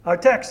Our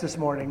text this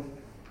morning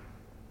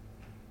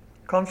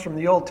comes from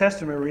the Old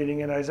Testament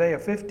reading in Isaiah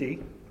 50.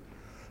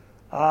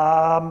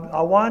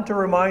 I want to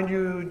remind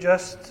you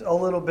just a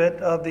little bit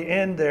of the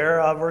end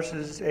there,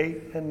 verses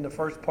 8 and the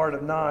first part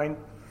of 9.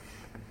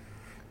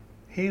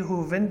 He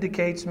who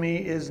vindicates me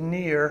is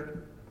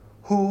near.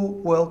 Who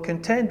will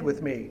contend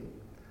with me?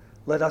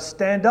 Let us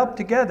stand up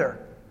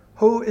together.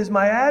 Who is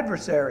my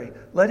adversary?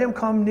 Let him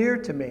come near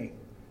to me.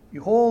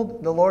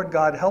 Behold, the Lord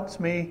God helps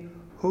me.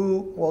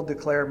 Who will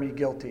declare me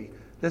guilty?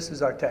 This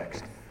is our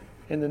text.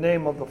 In the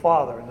name of the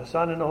Father, and the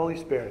Son, and the Holy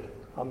Spirit.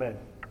 Amen.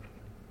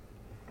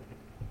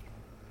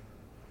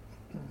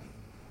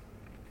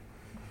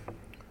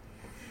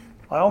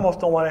 I almost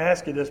don't want to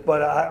ask you this,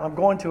 but I'm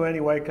going to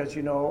anyway because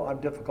you know I'm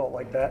difficult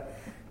like that.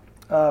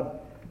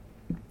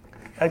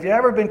 Have you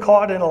ever been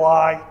caught in a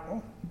lie?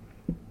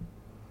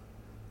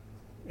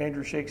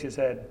 Andrew shakes his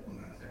head.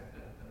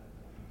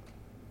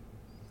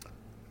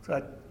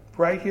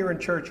 Right here in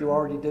church, you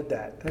already did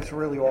that. That's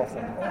really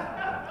awful.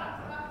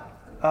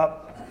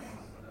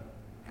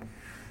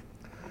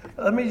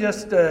 Let me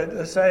just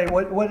say,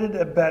 would it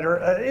have better,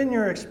 in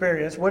your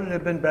experience, would it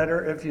have been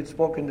better if you'd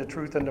spoken the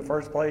truth in the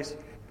first place?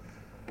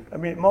 I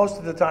mean, most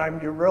of the time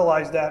you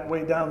realize that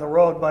way down the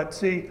road, but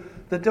see,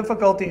 the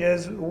difficulty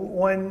is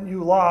when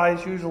you lie,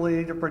 it's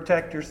usually to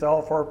protect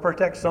yourself or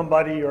protect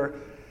somebody or,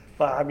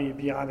 to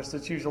be honest,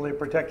 it's usually to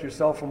protect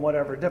yourself from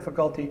whatever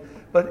difficulty.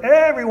 But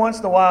every once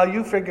in a while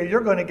you figure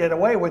you're going to get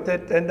away with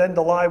it and then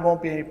the lie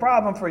won't be any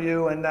problem for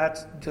you, and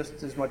that's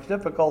just as much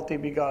difficulty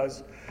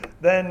because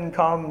then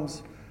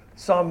comes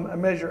some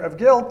measure of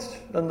guilt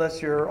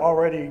unless you're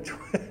already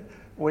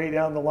way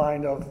down the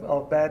line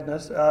of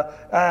badness.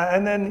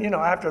 And then,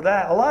 after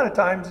that, a lot of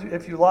times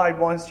if you lied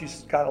once, you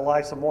got to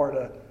lie some more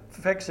to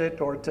fix it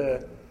or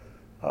to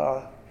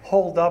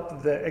hold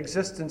up the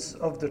existence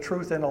of the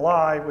truth in a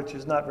lie, which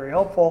is not very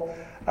helpful.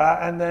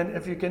 And then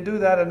if you can do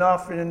that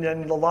enough, and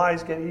then the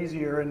lies get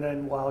easier, and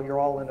then, you're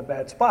all in a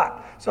bad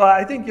spot. So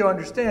I think you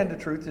understand the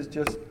truth is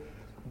just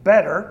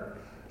better.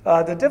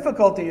 The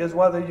difficulty is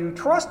whether you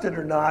trust it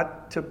or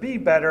not to be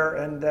better,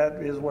 and that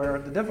is where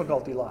the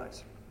difficulty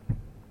lies.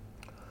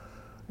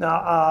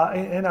 Now,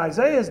 in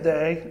Isaiah's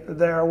day,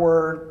 there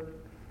were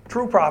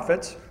true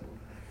prophets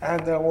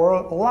and there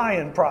were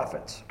lying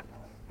prophets.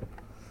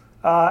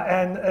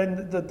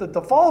 And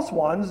the false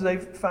ones, they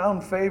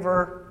found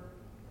favor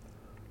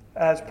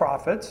as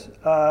prophets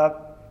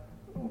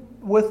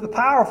with the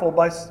powerful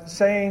by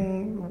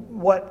saying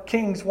what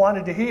kings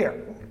wanted to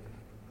hear.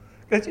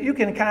 You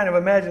can kind of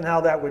imagine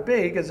how that would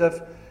be, because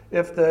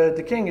if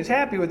the king is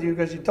happy with you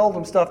because you told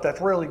him stuff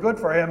that's really good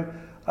for him,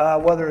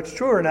 whether it's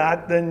true or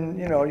not, then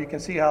you can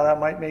see how that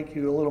might make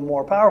you a little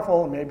more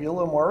powerful and maybe a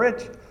little more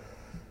rich.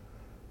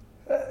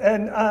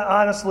 And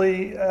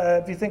honestly,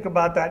 if you think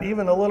about that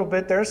even a little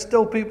bit, there's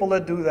still people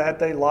that do that.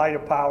 They lie to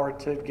power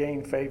to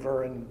gain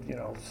favor and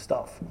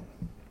stuff.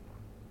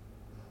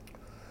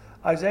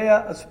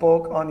 Isaiah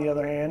spoke, on the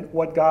other hand,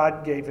 what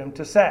God gave him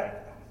to say.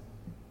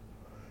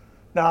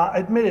 Now,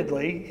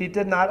 admittedly, he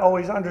did not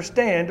always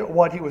understand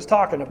what he was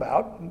talking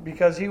about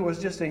because he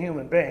was just a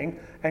human being,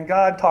 and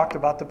God talked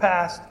about the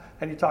past,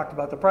 and he talked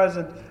about the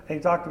present, and he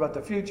talked about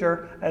the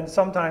future, and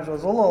sometimes it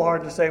was a little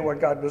hard to say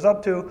what God was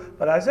up to,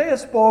 but Isaiah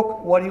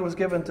spoke what he was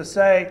given to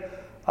say,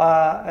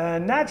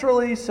 and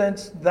naturally,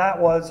 since that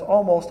was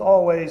almost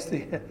always,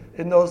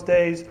 in those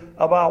days,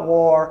 about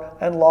war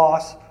and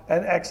loss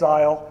and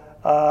exile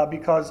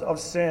because of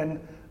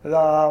sin,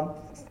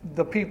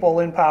 the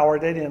people in power,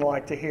 they didn't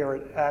like to hear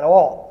it at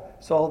all.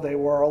 So they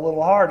were a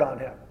little hard on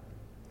him.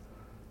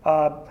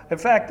 In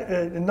fact,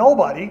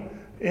 nobody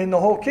in the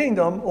whole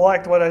kingdom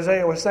liked what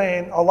Isaiah was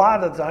saying a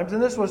lot of the times.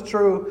 And this was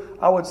true,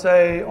 I would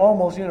say,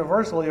 almost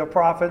universally of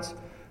prophets.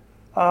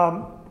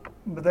 But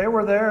they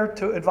were there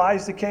to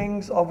advise the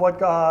kings of what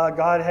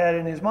God had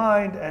in his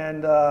mind.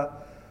 And,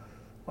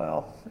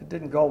 it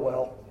didn't go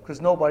well because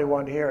nobody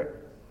wanted to hear it.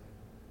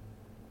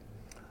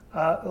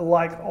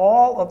 Like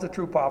all of the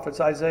true prophets,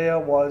 Isaiah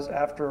was,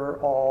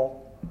 after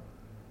all,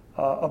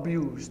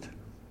 abused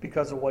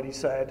because of what he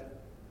said.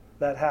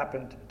 That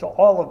happened to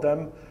all of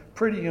them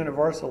pretty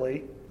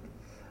universally.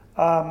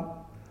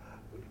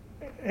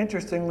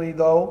 Interestingly,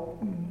 though,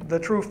 the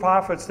true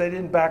prophets, they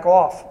didn't back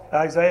off.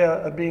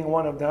 Isaiah being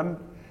one of them,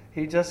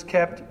 he just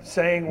kept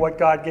saying what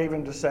God gave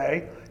him to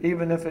say,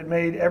 even if it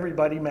made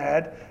everybody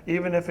mad,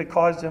 even if it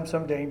caused him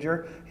some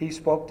danger. He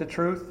spoke the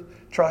truth,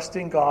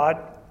 trusting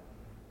God.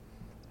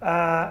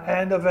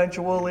 And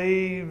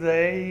eventually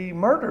they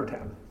murdered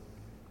him.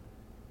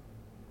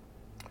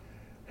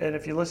 And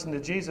if you listen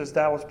to Jesus,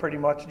 that was pretty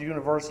much the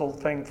universal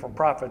thing for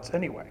prophets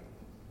anyway.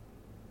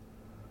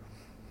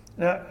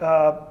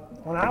 Now,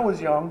 when I was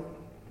young,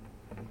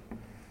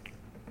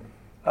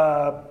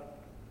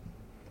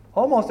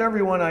 almost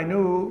everyone I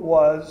knew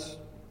was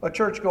a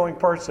church-going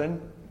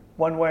person,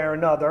 one way or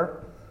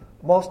another.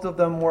 Most of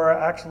them were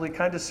actually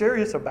kind of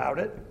serious about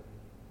it.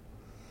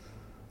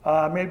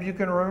 Maybe you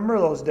can remember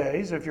those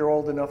days if you're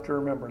old enough to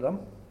remember them.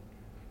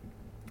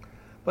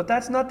 But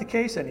that's not the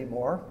case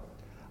anymore.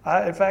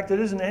 In fact, it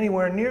isn't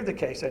anywhere near the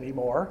case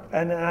anymore,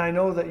 and I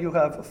know that you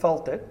have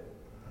felt it.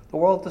 The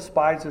world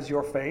despises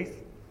your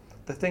faith,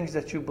 the things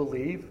that you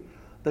believe,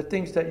 the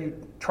things that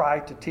you try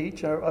to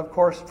teach. Of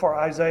course, for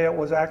Isaiah, it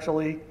was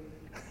actually,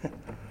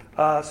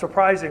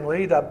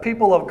 surprisingly, the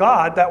people of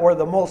God that were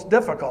the most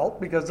difficult,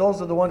 because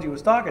those are the ones he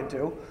was talking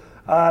to.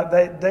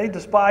 They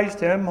despised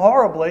him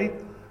horribly,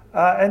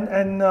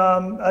 and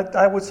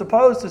I would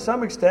suppose to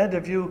some extent,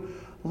 if you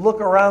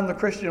look around the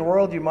Christian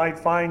world, you might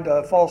find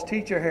a false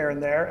teacher here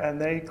and there, and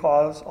they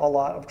cause a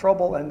lot of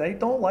trouble, and they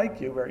don't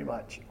like you very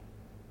much.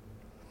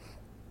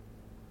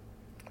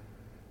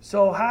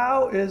 So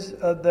how is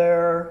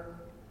there,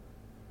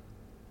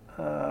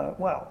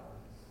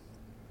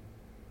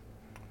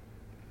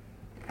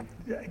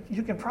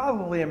 you can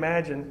probably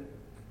imagine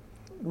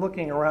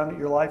looking around at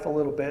your life a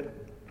little bit,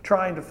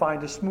 trying to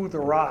find a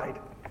smoother ride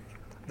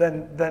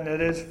than it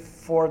is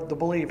for the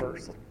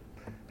believers,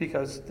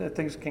 because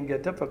things can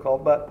get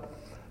difficult, but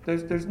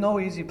there's no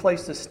easy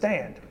place to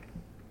stand.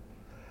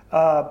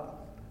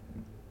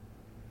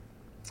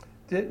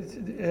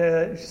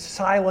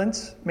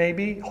 Silence,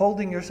 maybe,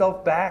 holding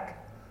yourself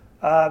back,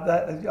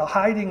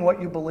 hiding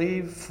what you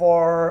believe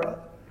for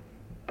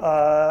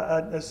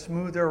a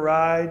smoother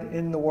ride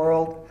in the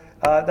world.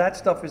 That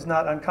stuff is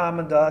not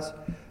uncommon to us.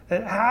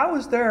 And how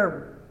is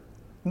there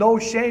no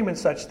shame in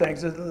such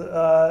things?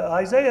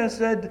 Isaiah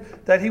said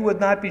that he would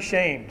not be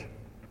shamed.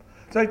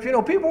 So,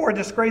 people were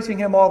disgracing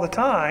him all the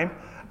time,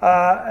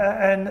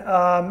 and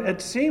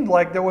it seemed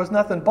like there was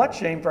nothing but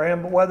shame for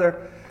him. But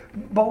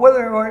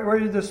whether were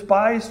you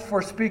despised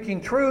for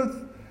speaking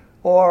truth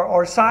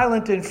or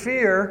silent in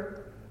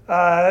fear,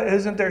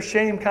 isn't there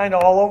shame kind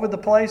of all over the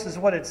place, is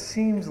what it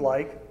seems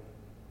like.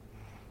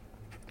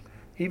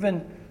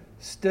 Even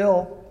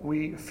still,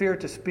 we fear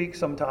to speak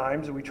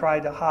sometimes. We try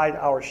to hide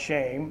our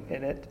shame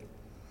in it.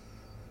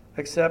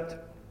 Except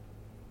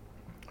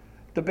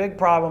the big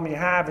problem you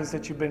have is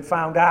that you've been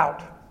found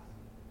out.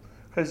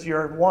 Because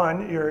you're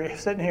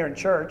sitting here in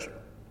church.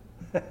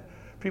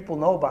 People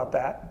know about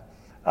that.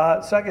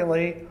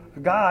 Secondly,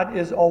 God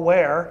is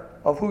aware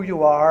of who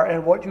you are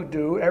and what you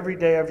do every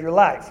day of your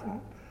life,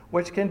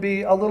 which can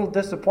be a little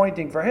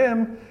disappointing for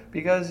him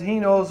because he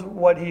knows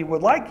what he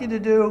would like you to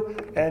do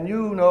and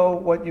you know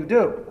what you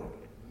do.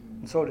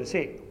 And so does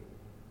he.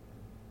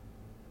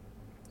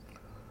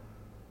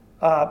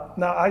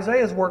 Now,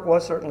 Isaiah's work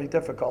was certainly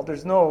difficult.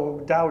 There's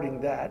no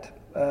doubting that.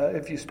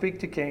 If you speak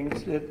to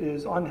kings, it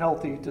is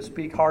unhealthy to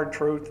speak hard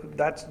truth.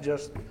 That's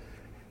just,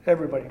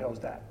 everybody knows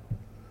that.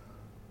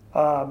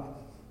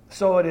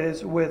 So it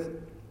is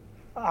with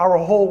our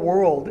whole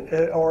world,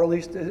 or at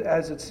least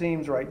as it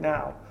seems right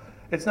now.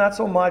 It's not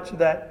so much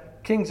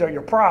that kings are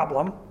your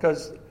problem,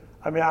 because,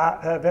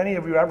 have any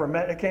of you ever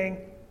met a king?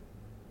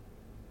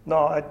 No,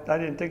 I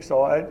didn't think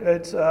so.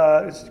 It's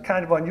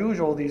kind of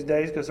unusual these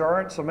days because there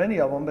aren't so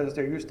many of them as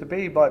there used to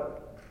be,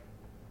 but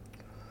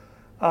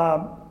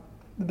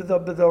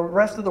the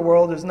rest of the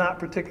world is not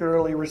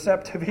particularly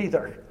receptive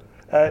either,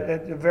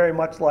 very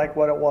much like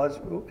what it was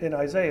in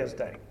Isaiah's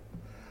day.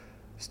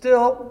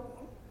 Still,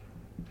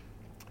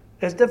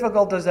 as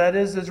difficult as that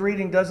is, this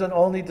reading doesn't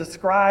only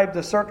describe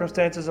the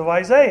circumstances of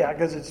Isaiah,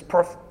 because it's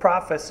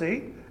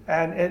prophecy,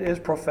 and it is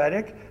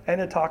prophetic,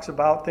 and it talks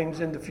about things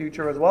in the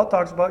future as well. It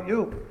talks about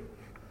you.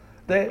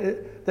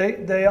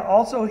 They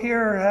also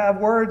here have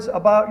words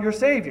about your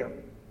Savior.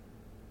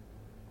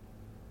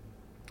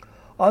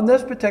 On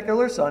this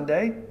particular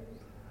Sunday,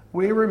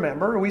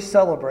 we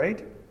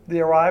celebrate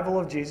the arrival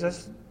of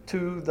Jesus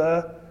to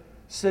the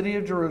city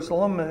of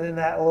Jerusalem in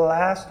that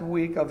last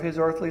week of his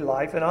earthly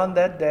life. And on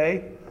that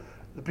day,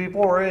 the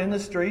people were in the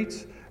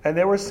streets and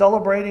they were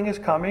celebrating his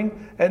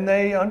coming, and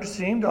they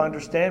seemed to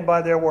understand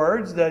by their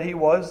words that he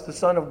was the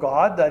Son of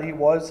God, that he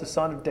was the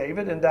Son of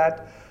David, and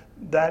that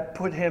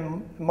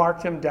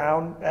marked him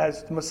down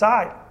as the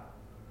Messiah,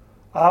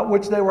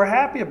 which they were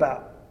happy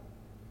about.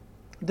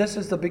 This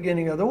is the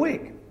beginning of the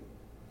week.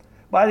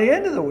 By the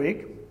end of the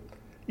week,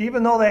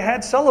 even though they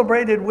had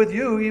celebrated with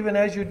you, even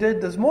as you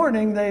did this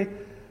morning,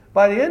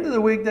 by the end of the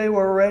week, they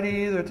were ready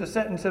either to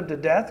sentence him to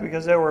death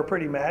because they were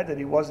pretty mad that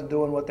he wasn't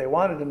doing what they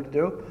wanted him to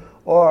do,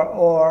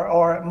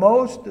 or at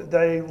most,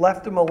 they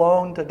left him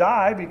alone to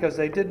die because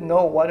they didn't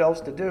know what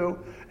else to do,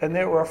 and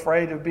they were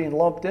afraid of being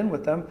lumped in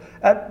with them.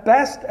 At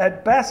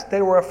best,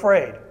 they were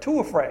too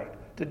afraid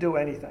to do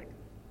anything.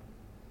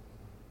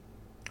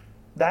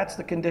 That's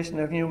the condition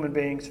of human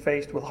beings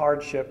faced with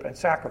hardship and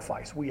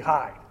sacrifice. We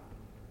hide.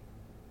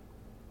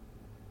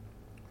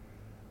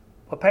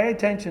 But pay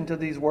attention to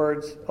these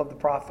words of the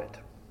prophet.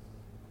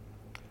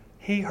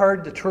 He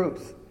heard the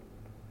truth.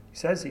 He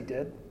says he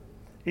did.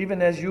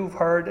 Even as you've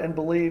heard and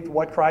believed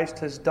what Christ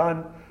has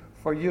done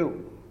for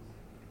you.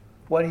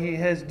 What he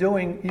is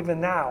doing even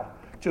now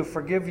to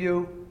forgive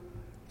you,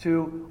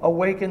 to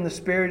awaken the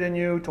Spirit in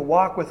you, to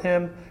walk with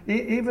him,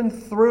 even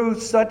through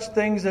such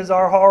things as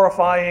are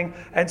horrifying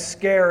and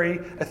scary,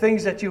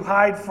 things that you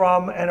hide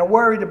from and are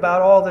worried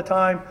about all the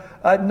time,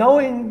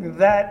 knowing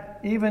that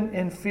even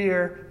in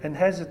fear and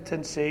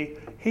hesitancy,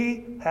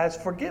 he has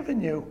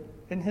forgiven you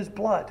in his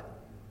blood.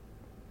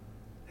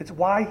 It's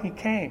why he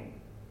came.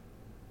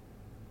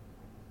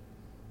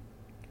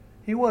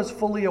 He was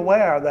fully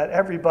aware that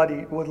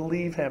everybody would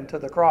leave him to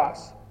the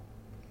cross.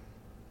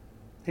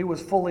 He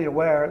was fully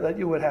aware that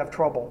you would have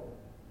trouble.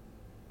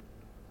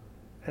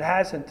 It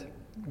hasn't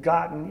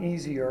gotten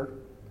easier,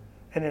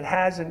 and it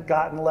hasn't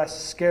gotten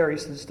less scary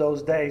since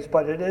those days,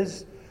 but it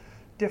is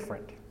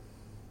different.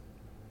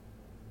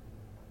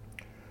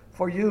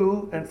 For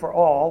you and for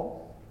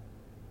all,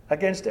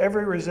 against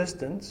every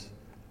resistance,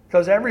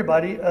 because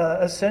everybody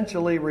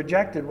essentially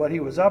rejected what he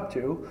was up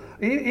to.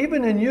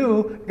 Even in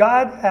you,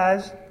 God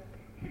has,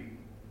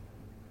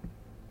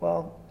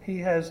 he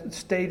has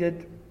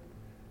stated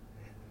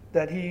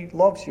that he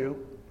loves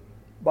you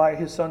by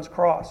his son's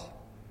cross,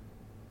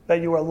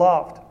 that you are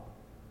loved,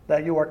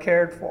 that you are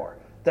cared for,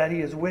 that he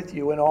is with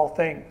you in all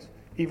things,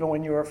 even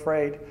when you're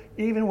afraid,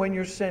 even when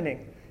you're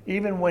sinning,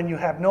 even when you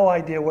have no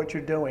idea what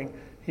you're doing,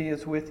 he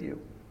is with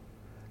you.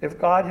 If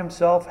God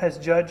himself has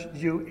judged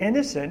you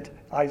innocent,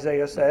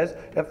 Isaiah says,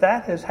 if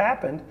that has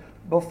happened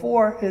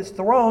before his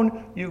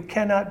throne, you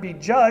cannot be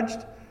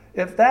judged.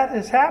 If that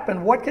has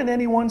happened, what can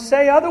anyone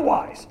say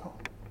otherwise?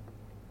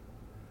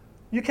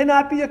 You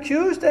cannot be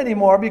accused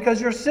anymore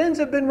because your sins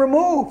have been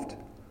removed.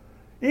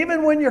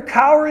 Even when you're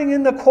cowering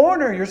in the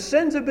corner, your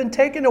sins have been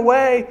taken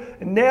away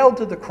and nailed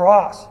to the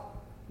cross.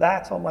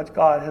 That's how much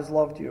God has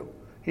loved you.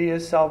 He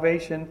is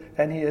salvation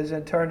and he is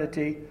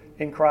eternity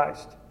in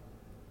Christ.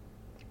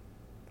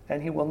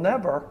 And he will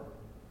never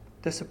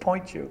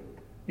disappoint you.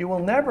 You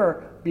will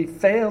never be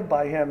failed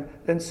by him.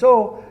 And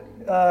so,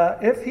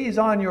 if he's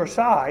on your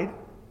side,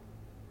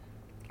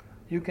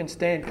 you can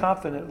stand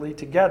confidently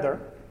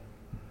together,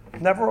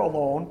 never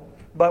alone,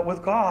 but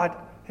with God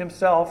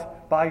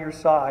himself by your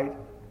side,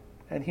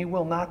 and he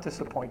will not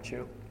disappoint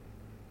you.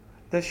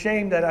 The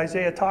shame that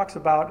Isaiah talks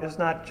about is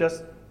not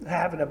just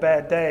having a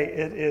bad day.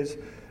 It is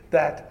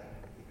that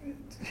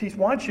he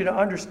wants you to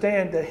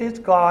understand that his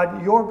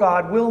God, your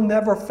God, will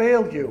never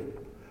fail you.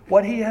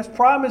 What he has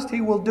promised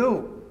he will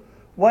do.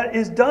 What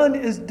is done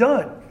is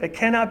done. It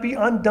cannot be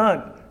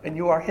undone. And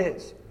you are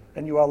his.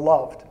 And you are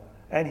loved.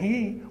 And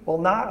he will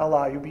not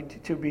allow you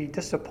to be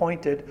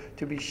disappointed,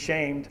 to be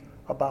shamed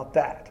about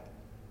that.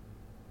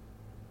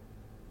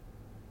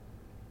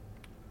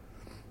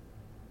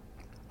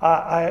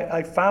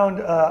 I found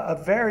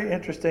a very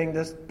interesting,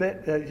 this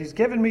bit, he's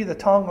given me the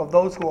tongue of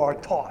those who are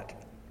taught.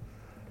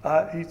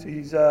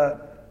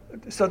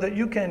 So that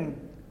you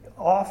can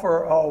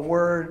offer a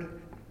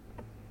word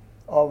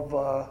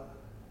of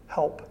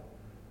help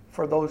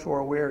for those who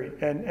are weary.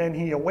 And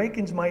he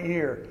awakens my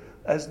ear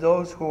as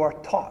those who are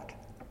taught.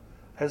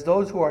 As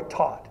those who are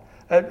taught.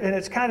 And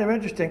it's kind of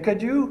interesting.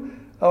 Could you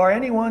or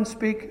anyone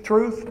speak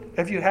truth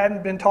if you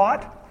hadn't been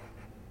taught?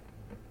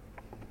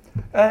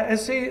 And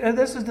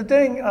this is the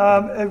thing,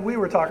 we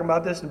were talking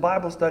about this in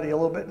Bible study a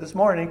little bit this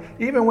morning.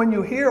 Even when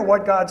you hear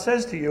what God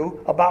says to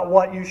you about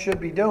what you should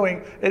be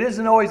doing, it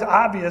isn't always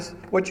obvious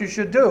what you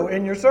should do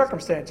in your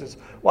circumstances.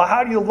 Well,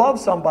 how do you love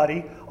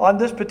somebody on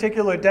this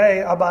particular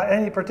day about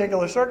any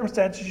particular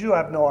circumstances? You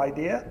have no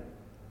idea.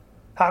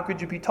 How could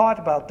you be taught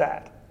about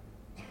that?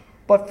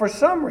 But for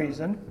some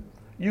reason,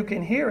 you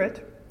can hear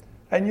it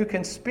and you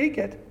can speak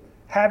it,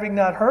 having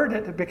not heard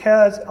it,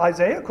 because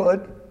Isaiah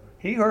could.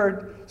 He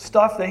heard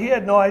stuff that he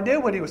had no idea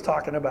what he was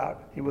talking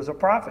about. He was a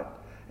prophet.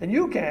 And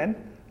you can,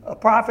 a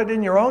prophet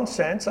in your own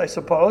sense, I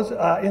suppose,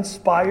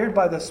 inspired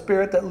by the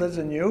Spirit that lives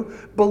in you,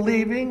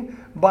 believing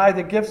by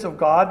the gifts of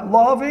God,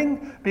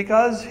 loving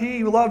because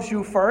he loves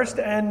you first,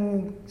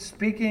 and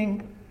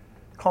speaking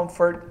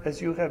comfort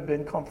as you have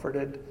been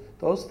comforted.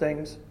 Those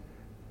things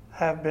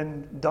have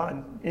been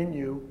done in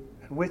you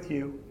and with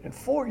you and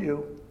for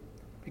you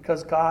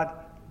because God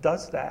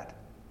does that.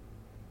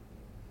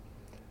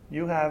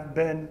 You have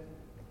been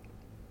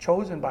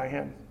chosen by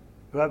him.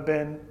 You have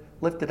been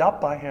lifted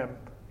up by him.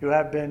 You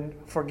have been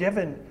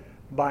forgiven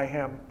by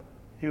him.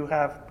 You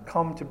have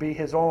come to be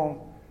his own,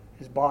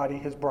 his body,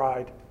 his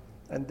bride,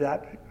 and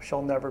that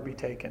shall never be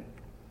taken.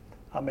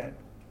 Amen.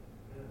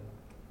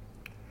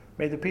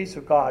 May the peace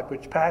of God,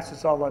 which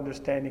passes all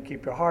understanding,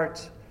 keep your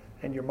hearts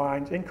and your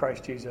minds in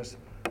Christ Jesus.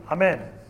 Amen.